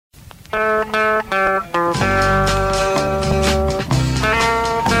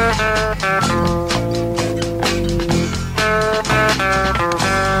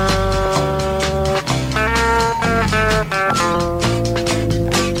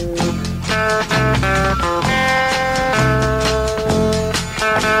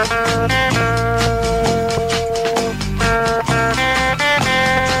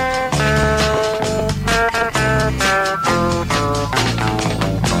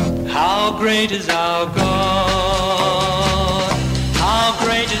Great is our God, how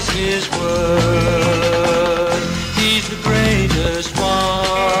great is His word. He's the greatest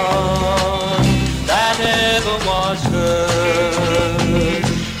one that ever was heard.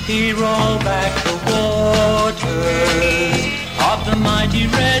 He rolled back the waters of the mighty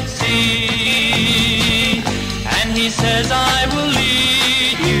Red Sea, and He says, I will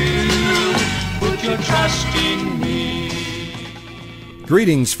lead you, put your trust in me.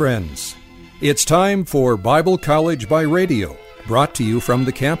 Greetings, friends. It's time for Bible College by Radio, brought to you from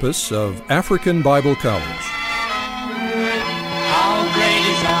the campus of African Bible College. How great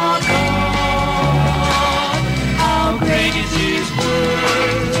is our God, how great is His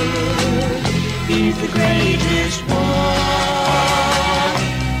word. He's the greatest one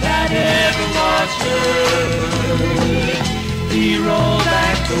that ever was heard. He rolled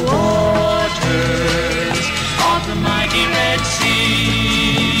back the waters of the mighty Red Sea.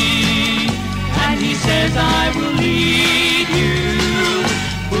 He says, I will lead you,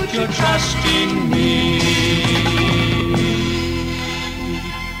 put your trust in me.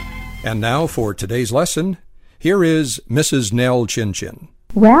 And now for today's lesson, here is Mrs. Nell Chin-Chin.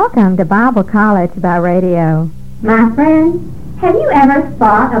 Welcome to Bible College by Radio. My friends, have you ever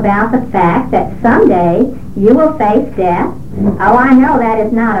thought about the fact that someday you will face death? Oh, I know that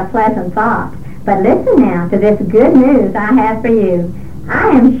is not a pleasant thought, but listen now to this good news I have for you. I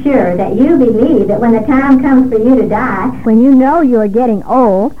am sure that you believe that when the time comes for you to die, when you know you are getting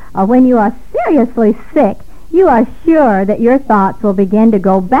old, or when you are seriously sick, you are sure that your thoughts will begin to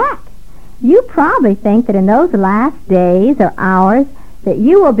go back. You probably think that in those last days or hours that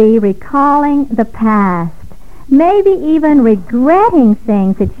you will be recalling the past, maybe even regretting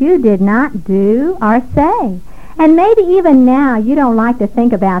things that you did not do or say. And maybe even now you don't like to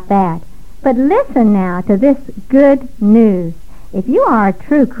think about that. But listen now to this good news. If you are a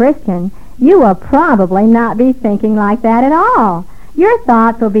true Christian, you will probably not be thinking like that at all. Your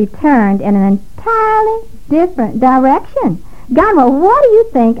thoughts will be turned in an entirely different direction. Gunwell, what do you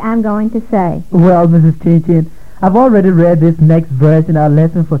think I'm going to say? Well, Mrs. Chin-Chin, I've already read this next verse in our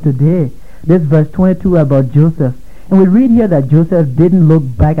lesson for today. This verse 22 about Joseph. And we read here that Joseph didn't look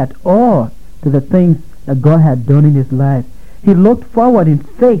back at all to the things that God had done in his life. He looked forward in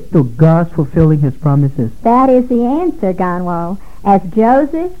faith to God's fulfilling His promises. That is the answer, Gonwo. As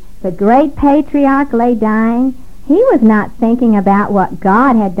Joseph, the great patriarch, lay dying, he was not thinking about what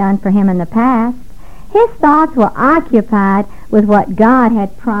God had done for him in the past. His thoughts were occupied with what God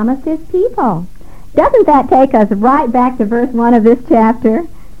had promised His people. Doesn't that take us right back to verse 1 of this chapter?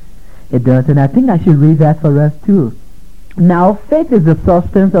 It does, and I think I should read that for us too. Now, faith is the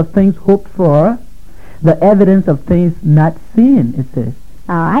substance of things hoped for, the evidence of things not seen, it says.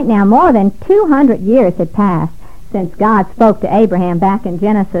 All right, now more than 200 years had passed since God spoke to Abraham back in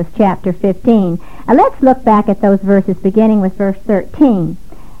Genesis chapter 15. Now let's look back at those verses beginning with verse 13,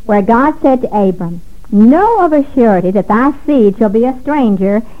 where God said to Abram, Know of a surety that thy seed shall be a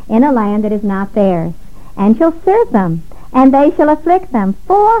stranger in a land that is not theirs, and shall serve them, and they shall afflict them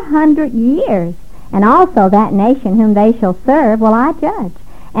 400 years. And also that nation whom they shall serve will I judge.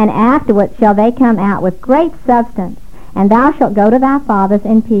 And afterward shall they come out with great substance, and thou shalt go to thy fathers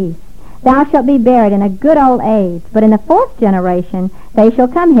in peace. Thou shalt be buried in a good old age, but in the fourth generation they shall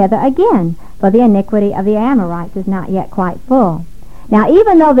come hither again, for the iniquity of the Amorites is not yet quite full. Now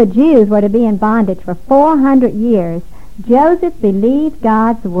even though the Jews were to be in bondage for 400 years, Joseph believed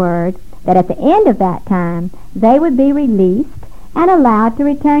God's word that at the end of that time they would be released and allowed to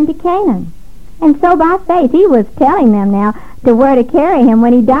return to Canaan. And so by faith he was telling them now to where to carry him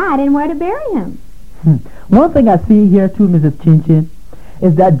when he died and where to bury him. One thing I see here too, Mrs. Chin-Chin,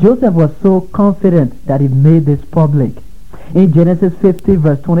 is that Joseph was so confident that he made this public. In Genesis 50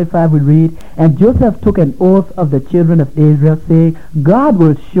 verse 25 we read, And Joseph took an oath of the children of Israel, saying, God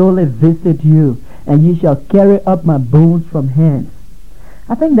will surely visit you, and ye shall carry up my bones from hence.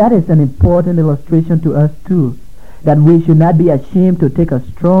 I think that is an important illustration to us too, that we should not be ashamed to take a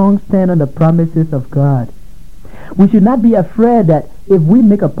strong stand on the promises of God. We should not be afraid that if we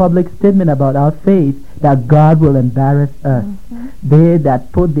make a public statement about our faith, that God will embarrass us. They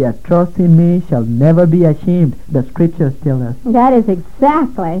that put their trust in me shall never be ashamed, the scriptures tell us. That is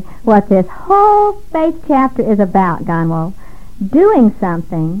exactly what this whole faith chapter is about, Gonwo. Doing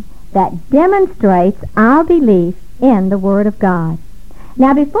something that demonstrates our belief in the Word of God.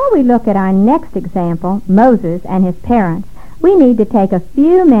 Now, before we look at our next example, Moses and his parents, we need to take a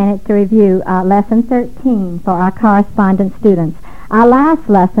few minutes to review Lesson 13 for our correspondence students. Our last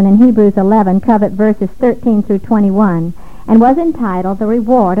lesson in Hebrews 11 covered verses 13 through 21 and was entitled The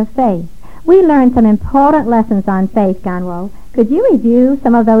Reward of Faith. We learned some important lessons on faith, Gonwo. Could you review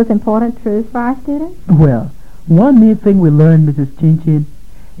some of those important truths for our students? Well, one main thing we learned, Mrs. Chinchin,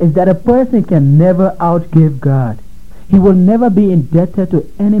 is that a person can never outgive God. He will never be indebted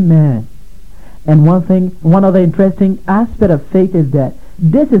to any man. And one other interesting aspect of faith is that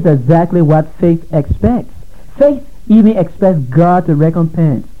this is exactly what faith expects. Faith even expects God to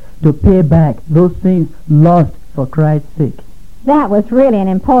recompense, to pay back those things lost for Christ's sake. That was really an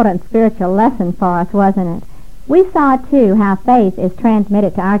important spiritual lesson for us, wasn't it? We saw, too, how faith is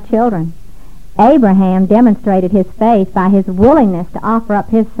transmitted to our children. Abraham demonstrated his faith by his willingness to offer up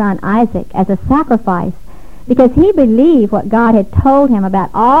his son Isaac as a sacrifice because he believed what God had told him about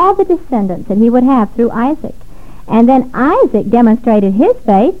all the descendants that he would have through Isaac. And then Isaac demonstrated his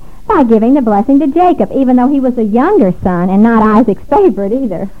faith by giving the blessing to Jacob, even though he was a younger son and not Isaac's favorite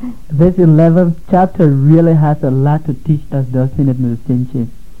either. This 11th chapter really has a lot to teach us, doesn't it, Ms. Chinchin?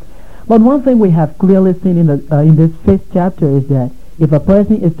 But one thing we have clearly seen in this 5th chapter is that if a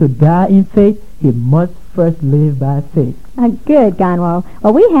person is to die in faith, he must first live by faith. Good, Gonwo.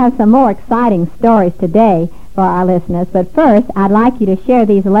 Well, we have some more exciting stories today for our listeners, but first I'd like you to share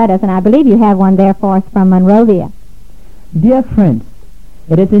these letters, and I believe you have one there for us from Monrovia. Dear friends,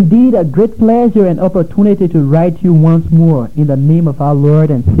 it is indeed a great pleasure and opportunity to write you once more in the name of our Lord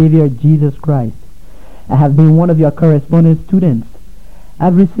and Savior Jesus Christ. I have been one of your correspondence students.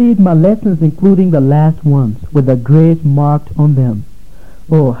 I've received my lessons, including the last ones, with the grace marked on them.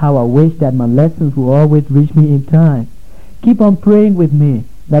 Oh, how I wish that my lessons will always reach me in time. Keep on praying with me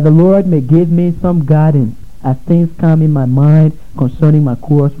that the Lord may give me some guidance as things come in my mind concerning my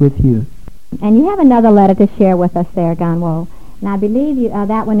course with you. And you have another letter to share with us there, Gonwo. And I believe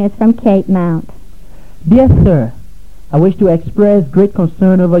that one is from Cape Mount. Dear sir, I wish to express great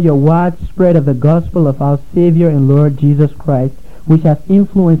concern over your widespread of the gospel of our Savior and Lord Jesus Christ, which has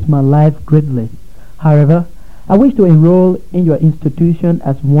influenced my life greatly. However, I wish to enroll in your institution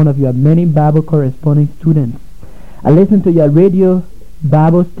as one of your many Bible corresponding students. I listen to your radio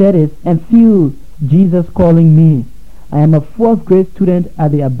Bible studies and feel Jesus calling me. I am a 4th grade student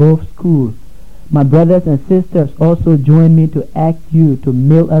at the above school. My brothers and sisters also join me to ask you to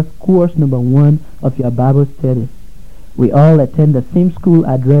mail us course number 1 of your Bible studies. We all attend the same school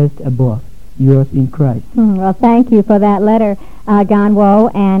addressed above. Yours in Christ. Well, thank you for that letter,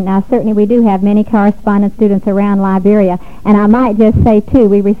 Gonwo, and certainly we do have many correspondence students around Liberia. And I might just say, too,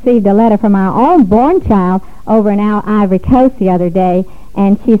 we received a letter from our own born child over in our Ivory Coast the other day,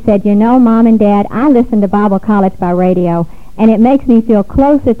 and she said, you know, Mom and Dad, I listen to Bible College by radio, and it makes me feel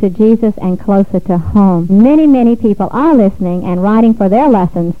closer to Jesus and closer to home. Many, many people are listening and writing for their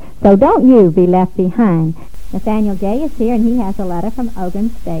lessons, so don't you be left behind. Nathaniel J. is here, and he has a letter from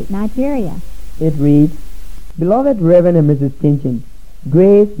Ogun State, Nigeria. It reads, Beloved Reverend and Mrs. Chinchin,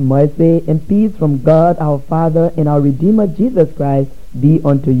 grace, mercy, and peace from God our Father and our Redeemer Jesus Christ be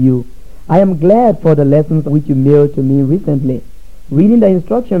unto you. I am glad for the lessons which you mailed to me recently. Reading the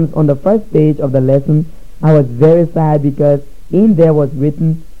instructions on the first page of the lesson, I was very sad because in there was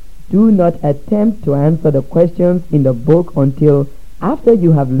written, do not attempt to answer the questions in the book until after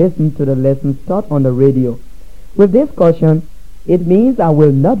you have listened to the lessons taught on the radio. With this caution, it means I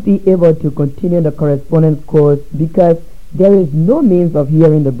will not be able to continue the correspondence course because there is no means of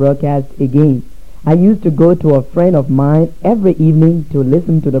hearing the broadcast again. I used to go to a friend of mine every evening to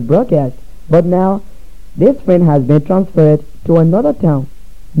listen to the broadcast, but now this friend has been transferred to another town.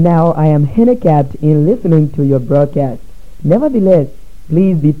 Now I am handicapped in listening to your broadcast. Nevertheless,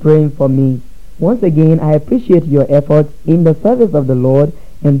 please be praying for me. Once again, I appreciate your efforts in the service of the Lord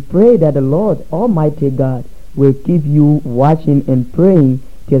and pray that the Lord, Almighty God, will keep you watching and praying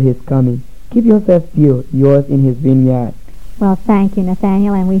till His coming. Keep yourself pure, yours in His vineyard. Well, thank you,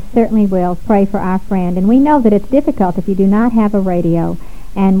 Nathaniel, and we certainly will pray for our friend. And we know that it's difficult if you do not have a radio.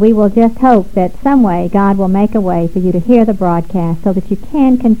 And we will just hope that some way God will make a way for you to hear the broadcast so that you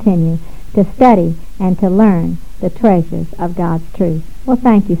can continue to study and to learn the treasures of God's truth. Well,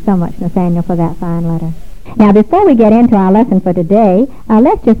 thank you so much, Nathaniel, for that fine letter. Now, before we get into our lesson for today,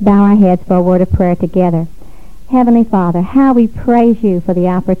 let's just bow our heads for a word of prayer together. Heavenly Father, how we praise you for the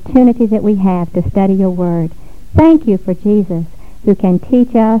opportunity that we have to study your word. Thank you for Jesus, who can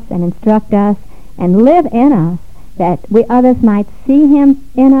teach us and instruct us and live in us, that we others might see him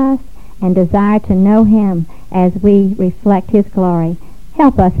in us and desire to know him as we reflect his glory.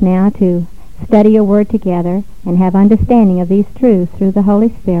 Help us now to study your word together and have understanding of these truths through the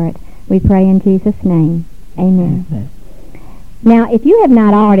Holy Spirit. We pray in Jesus' name. Amen. Amen. Now, if you have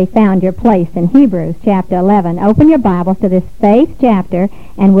not already found your place in Hebrews chapter 11, open your Bibles to this faith chapter,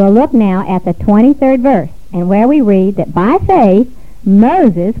 and we'll look now at the 23rd verse, and where we read that by faith,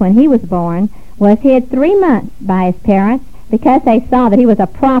 Moses, when he was born, was hid 3 months by his parents because they saw that he was a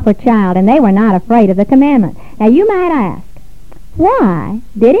proper child and they were not afraid of the commandment. Now, you might ask, why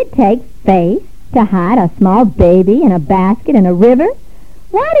did it take faith to hide a small baby in a basket in a river?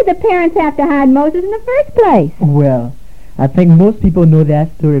 Why did the parents have to hide Moses in the first place? Well, I think most people know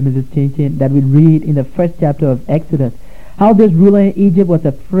that story, Mrs. Chinchin, that we read in the first chapter of Exodus. How this ruler in Egypt was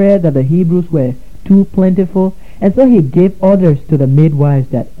afraid that the Hebrews were too plentiful, and so he gave orders to the midwives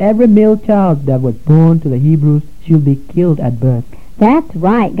that every male child that was born to the Hebrews should be killed at birth. That's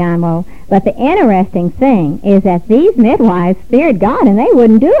right, Gonwo. But the interesting thing is that these midwives feared God and they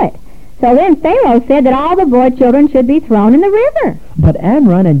wouldn't do it. So then Pharaoh said that all the boy children should be thrown in the river. But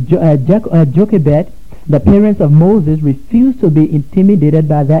Amram and Jochebed, the parents of Moses, refused to be intimidated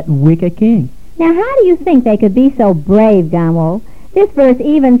by that wicked king. Now, how do you think they could be so brave, Gonwo? This verse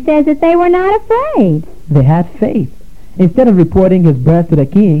even says that they were not afraid. They had faith. Instead of reporting his birth to the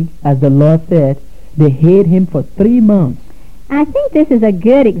king, as the Lord said, they hid him for 3 months. I think this is a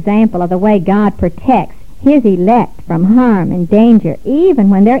good example of the way God protects his elect from harm and danger, even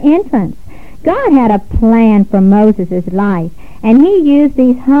when they're infants. God had a plan for Moses' life, and he used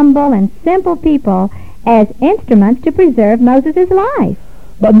these humble and simple people as instruments to preserve Moses' life.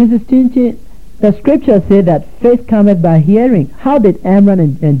 But Mrs. Chinchin, the scripture said that faith cometh by hearing. How did Amram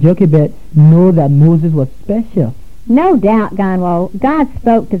and Jochebed know that Moses was special? No doubt, Gonwo, God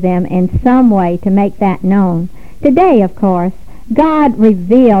spoke to them in some way to make that known. Today, of course, God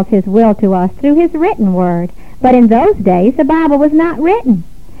reveals his will to us through his written word, but in those days the Bible was not written.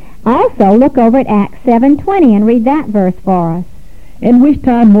 Also, look over at Acts 7:20 and read that verse for us. In which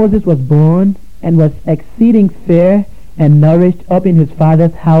time Moses was born and was exceeding fair and nourished up in his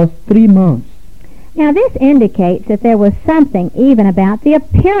father's house 3 months. Now, this indicates that there was something even about the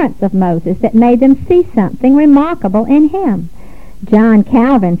appearance of Moses that made them see something remarkable in him. John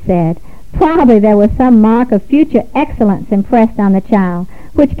Calvin said, probably there was some mark of future excellence impressed on the child,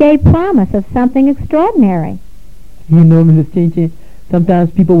 which gave promise of something extraordinary. You know, Mrs. Chinchin,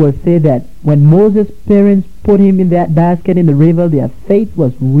 sometimes people will say that when Moses' parents put him in that basket in the river, their faith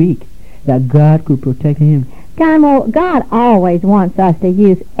was weak, that God could protect him. God always wants us to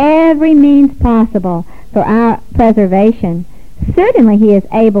use every means possible for our preservation. Certainly he is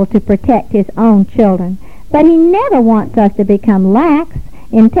able to protect his own children, but he never wants us to become lax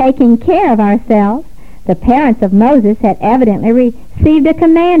in taking care of ourselves. The parents of Moses had evidently received a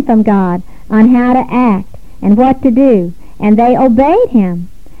command from God on how to act and what to do, and they obeyed him.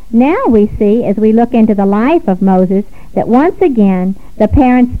 Now we see, as we look into the life of Moses, that once again the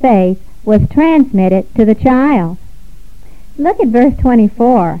parents' faith was transmitted to the child. Look at verse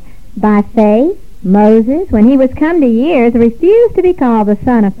 24. By faith, Moses, when he was come to years, refused to be called the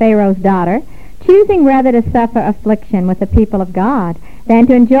son of Pharaoh's daughter, choosing rather to suffer affliction with the people of God than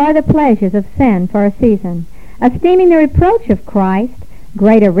to enjoy the pleasures of sin for a season, esteeming the reproach of Christ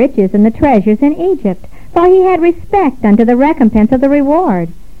greater riches than the treasures in Egypt, for he had respect unto the recompense of the reward.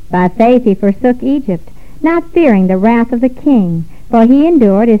 By faith he forsook Egypt, not fearing the wrath of the king, for he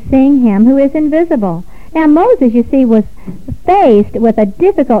endured as seeing him who is invisible. Now Moses, you see, was faced with a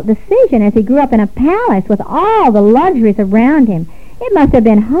difficult decision as he grew up in a palace with all the luxuries around him. It must have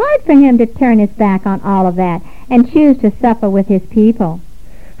been hard for him to turn his back on all of that and choose to suffer with his people.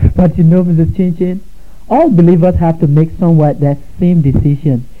 But you know, Mrs. Chinchin, all believers have to make somewhat that same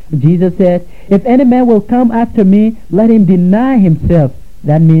decision. Jesus said, if any man will come after me, let him deny himself.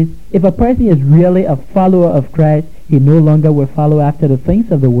 That means if a person is really a follower of Christ, he no longer will follow after the things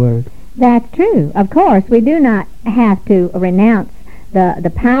of the world. That's true. Of course, we do not have to renounce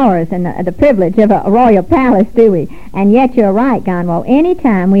the powers and the privilege of a royal palace, do we? And yet you're right, Gonwo. Any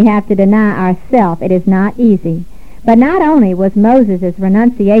time we have to deny ourselves, it is not easy. But not only was Moses'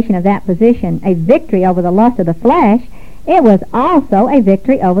 renunciation of that position a victory over the lust of the flesh, it was also a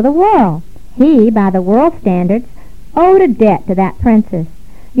victory over the world. He, by the world's standards, owed a debt to that princess.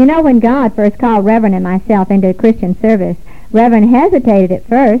 You know, when God first called Reverend and myself into Christian service, Reverend hesitated at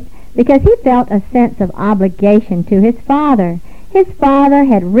first because he felt a sense of obligation to his father. His father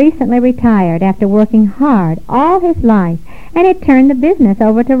had recently retired after working hard all his life and had turned the business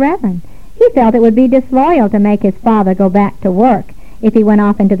over to Reverend. He felt it would be disloyal to make his father go back to work if he went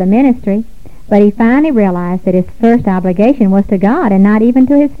off into the ministry, but he finally realized that his first obligation was to God and not even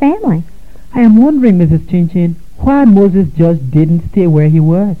to his family. I am wondering, Mrs. Chin-Chin, why Moses just didn't stay where he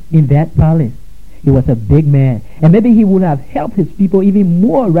was, in that palace. He was a big man, and maybe he would have helped his people even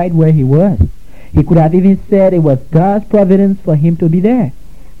more right where he was. He could have even said it was God's providence for him to be there.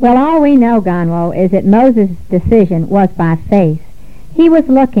 Well, all we know, Gonwo, is that Moses' decision was by faith. He was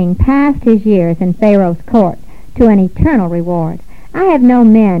looking past his years in Pharaoh's court to an eternal reward. I have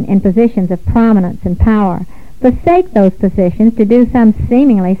known men in positions of prominence and power forsake those positions to do some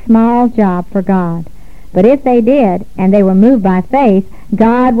seemingly small job for God. But if they did, and they were moved by faith,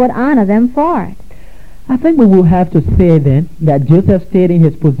 God would honor them for it. I think we will have to say then that Joseph stayed in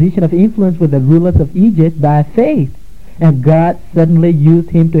his position of influence with the rulers of Egypt by faith, and God suddenly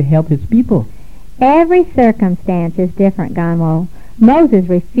used him to help his people. Every circumstance is different, Gonwo. Moses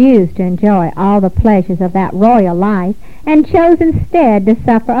refused to enjoy all the pleasures of that royal life and chose instead to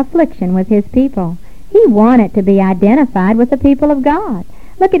suffer affliction with his people. He wanted to be identified with the people of God.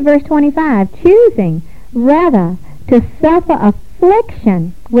 Look at verse 25, choosing rather to suffer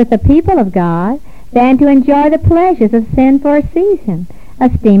affliction with the people of God than to enjoy the pleasures of sin for a season,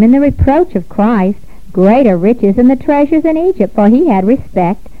 esteeming the reproach of Christ greater riches than the treasures in Egypt, for he had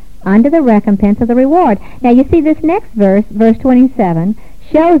respect unto the recompense of the reward. Now you see this next verse, verse 27,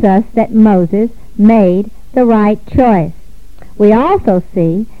 shows us that Moses made the right choice. We also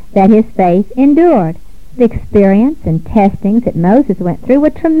see that his faith endured. The experience and testings that Moses went through were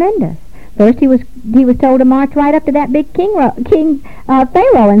tremendous. First, he was told to march right up to that big king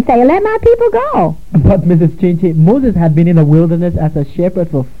Pharaoh and say, "Let my people go." But Mrs. Chin-Chin, Moses had been in the wilderness as a shepherd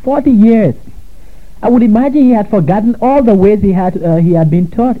for 40 years. I would imagine he had forgotten all the ways he had been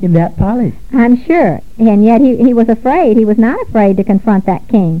taught in that palace. I'm sure, and yet he was afraid. He was not afraid to confront that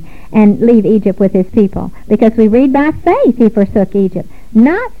king and leave Egypt with his people, because we read by faith he forsook Egypt,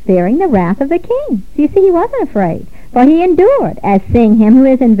 not fearing the wrath of the king. So you see, he wasn't afraid, for he endured as seeing him who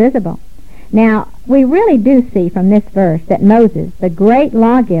is invisible. Now, we really do see from this verse that Moses, the great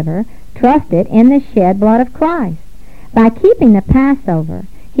lawgiver, trusted in the shed blood of Christ. By keeping the Passover,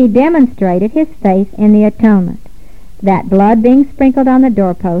 he demonstrated his faith in the atonement. That blood being sprinkled on the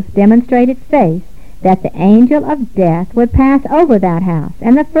doorpost demonstrated faith that the angel of death would pass over that house,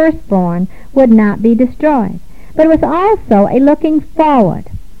 and the firstborn would not be destroyed. But it was also a looking forward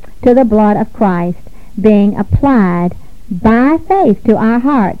to the blood of Christ being applied by faith to our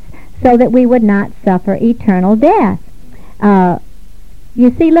hearts, so that we would not suffer eternal death.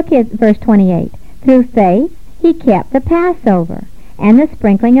 You see, look at verse 28. Through faith he kept the Passover and the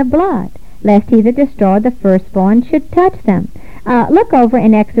sprinkling of blood, lest he that destroyed the firstborn should touch them. Look over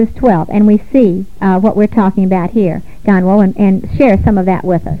in Exodus 12, and we see what we're talking about here, Gonwo, and share some of that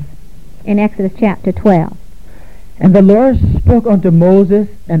with us. In Exodus chapter 12. And the Lord spoke unto Moses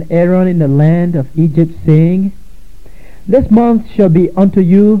and Aaron in the land of Egypt, saying, This month shall be unto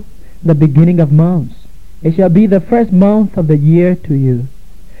you the beginning of months. It shall be the first month of the year to you.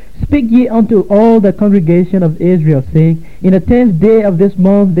 Speak ye unto all the congregation of Israel, saying, In the 10th day of this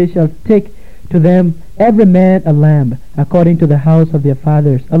month they shall take to them every man a lamb, according to the house of their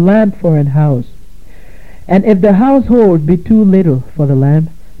fathers, a lamb for an house. And if the household be too little for the lamb,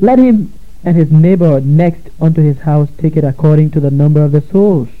 let him and his neighbor next unto his house take it according to the number of the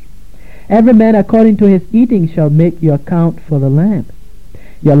souls. Every man according to his eating shall make your account for the lamb.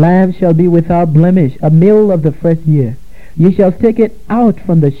 Your lamb shall be without blemish, a male of the first year. Ye shall take it out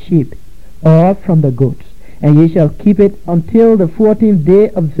from the sheep, or from the goats, and ye shall keep it until the 14th day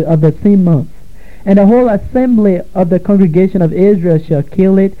of the same month. And the whole assembly of the congregation of Israel shall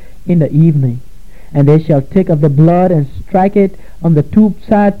kill it in the evening. And they shall take of the blood and strike it on the 2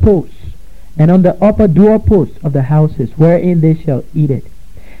 side posts, and on the upper door posts of the houses, wherein they shall eat it.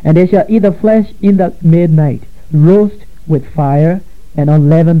 And they shall eat the flesh in the midnight, roast with fire, and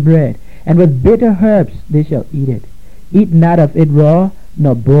unleavened bread, and with bitter herbs they shall eat it. Eat not of it raw,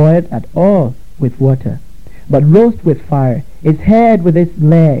 nor boiled at all with water, but roast with fire, its head with its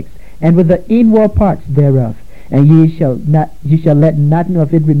legs, and with the inward parts thereof. And ye shall let nothing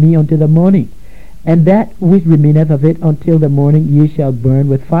of it remain until the morning. And that which remaineth of it until the morning ye shall burn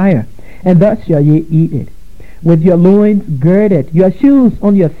with fire. And thus shall ye eat it, with your loins girded, your shoes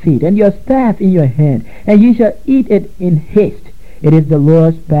on your feet, and your staff in your hand. And ye shall eat it in haste. It is the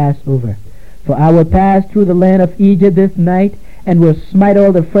Lord's Passover. For I will pass through the land of Egypt this night, and will smite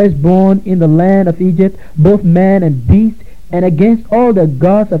all the firstborn in the land of Egypt, both man and beast, and against all the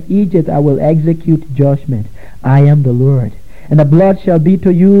gods of Egypt I will execute judgment. I am the Lord. And the blood shall be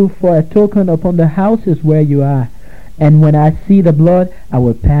to you for a token upon the houses where you are. And when I see the blood, I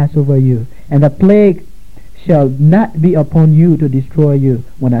will pass over you. And the plague shall not be upon you to destroy you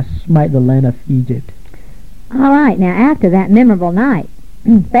when I smite the land of Egypt. All right, now after that memorable night,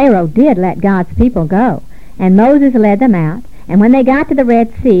 Pharaoh did let God's people go, and Moses led them out, and when they got to the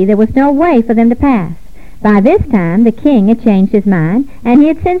Red Sea, there was no way for them to pass. By this time, the king had changed his mind, and he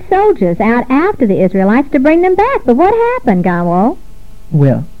had sent soldiers out after the Israelites to bring them back. But what happened, Gonwo?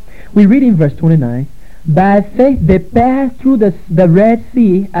 Well, we read in verse 29, by faith they passed through the Red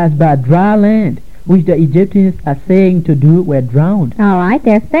Sea as by dry land, which the Egyptians are saying to do were drowned. All right,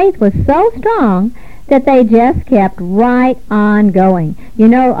 their faith was so strong that they just kept right on going. You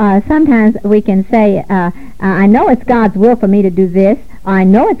know, sometimes we can say, I know it's God's will for me to do this, or I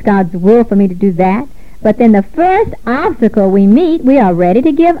know it's God's will for me to do that, but then the first obstacle we meet, we are ready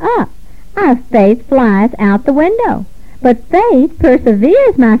to give up. Our faith flies out the window. But faith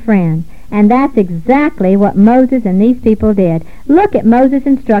perseveres, my friend, and that's exactly what Moses and these people did. Look at Moses'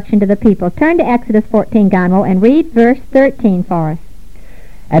 instruction to the people. Turn to Exodus 14, Gonwo, and read verse 13 for us.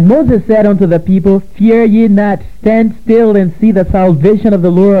 And Moses said unto the people, fear ye not, stand still and see the salvation of the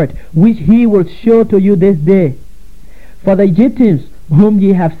Lord, which he will show to you this day. For the Egyptians whom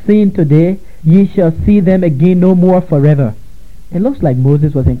ye have seen today, ye shall see them again no more forever. It looks like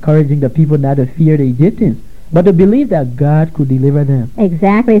Moses was encouraging the people not to fear the Egyptians, but to believe that God could deliver them.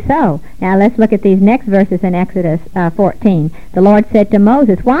 Exactly so. Now let's look at these next verses in Exodus 14. The Lord said to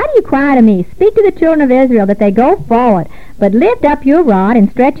Moses, why do you cry to me? Speak to the children of Israel that they go forward, but lift up your rod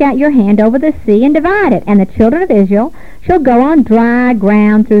and stretch out your hand over the sea and divide it, and the children of Israel shall go on dry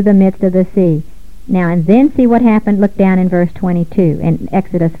ground through the midst of the sea. Now, and then see what happened. Look down in verse 22 in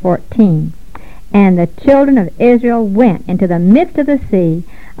Exodus 14. And the children of Israel went into the midst of the sea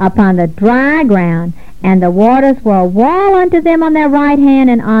upon the dry ground, and the waters were a wall unto them on their right hand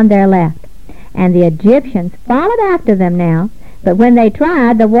and on their left. And the Egyptians followed after them now, but when they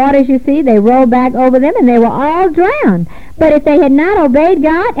tried, the waters, you see, they rolled back over them, and they were all drowned. But if they had not obeyed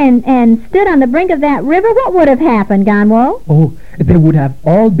God and stood on the brink of that river, what would have happened, Gonwo? Oh, they would have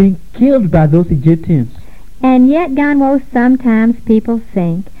all been killed by those Egyptians. And yet, Gonwo, sometimes people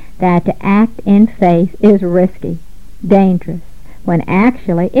think that to act in faith is risky, dangerous, when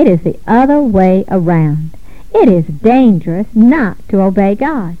actually it is the other way around. It is dangerous not to obey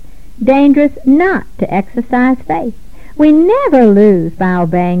God, dangerous not to exercise faith. We never lose by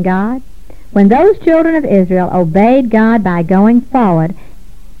obeying God. When those children of Israel obeyed God by going forward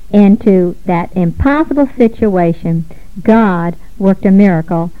into that impossible situation, God worked a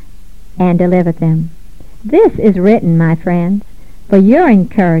miracle and delivered them. This is written, my friends, for your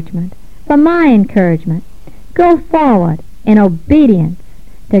encouragement, for my encouragement. Go forward in obedience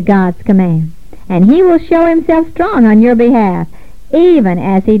to God's command, and he will show himself strong on your behalf, even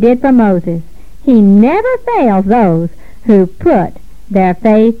as he did for Moses. He never fails those who put their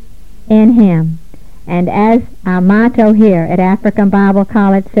faith in him. And as our motto here at African Bible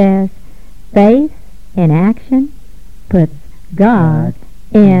College says, faith in action puts God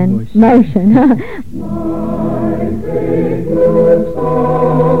in motion. My faith will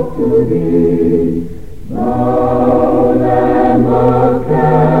talk to thee, thou Lamb of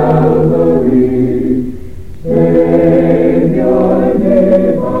Calvary, Savior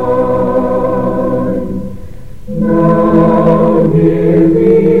divine. Now hear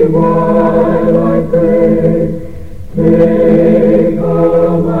me while I pray, take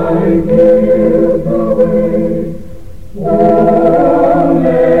all my cares away. Oh,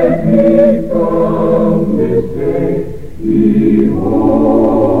 let me from this day be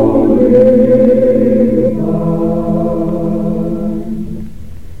wholly thine.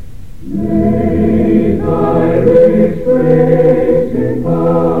 May thy rich grace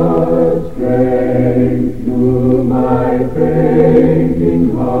impart strength to my fainting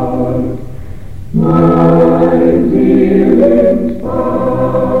heart, my healing star.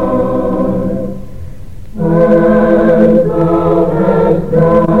 As thou hast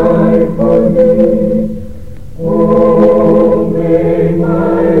died for me, oh, may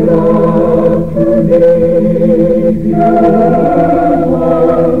my love today pure,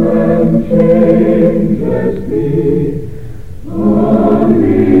 warm, and changeless be,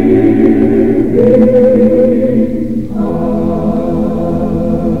 unleaving heart.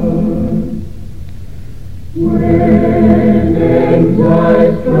 When ends thy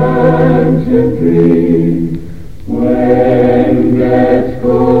transient dream, when death's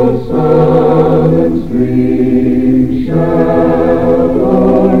cold sullen stream shall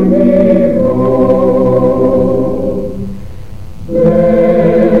o'er me roll,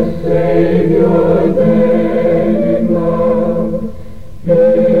 blessed Savior, then in love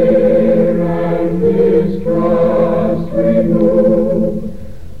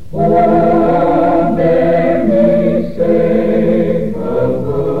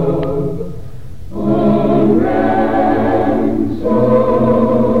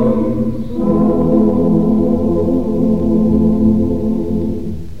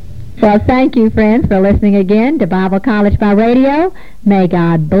Well, thank you, friends, for listening again to Bible College by Radio. May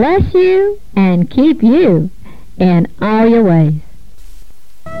God bless you and keep you in all your ways.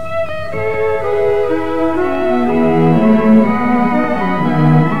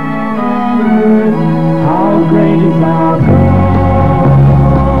 How great is our God?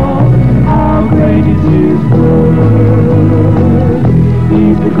 How great is His word?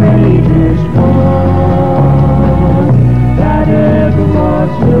 He's the greatest one that ever was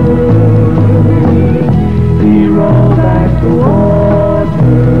heard. He rolled back the waters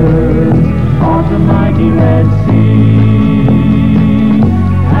of the mighty Red Sea,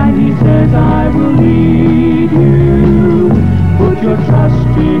 and He says, I will lead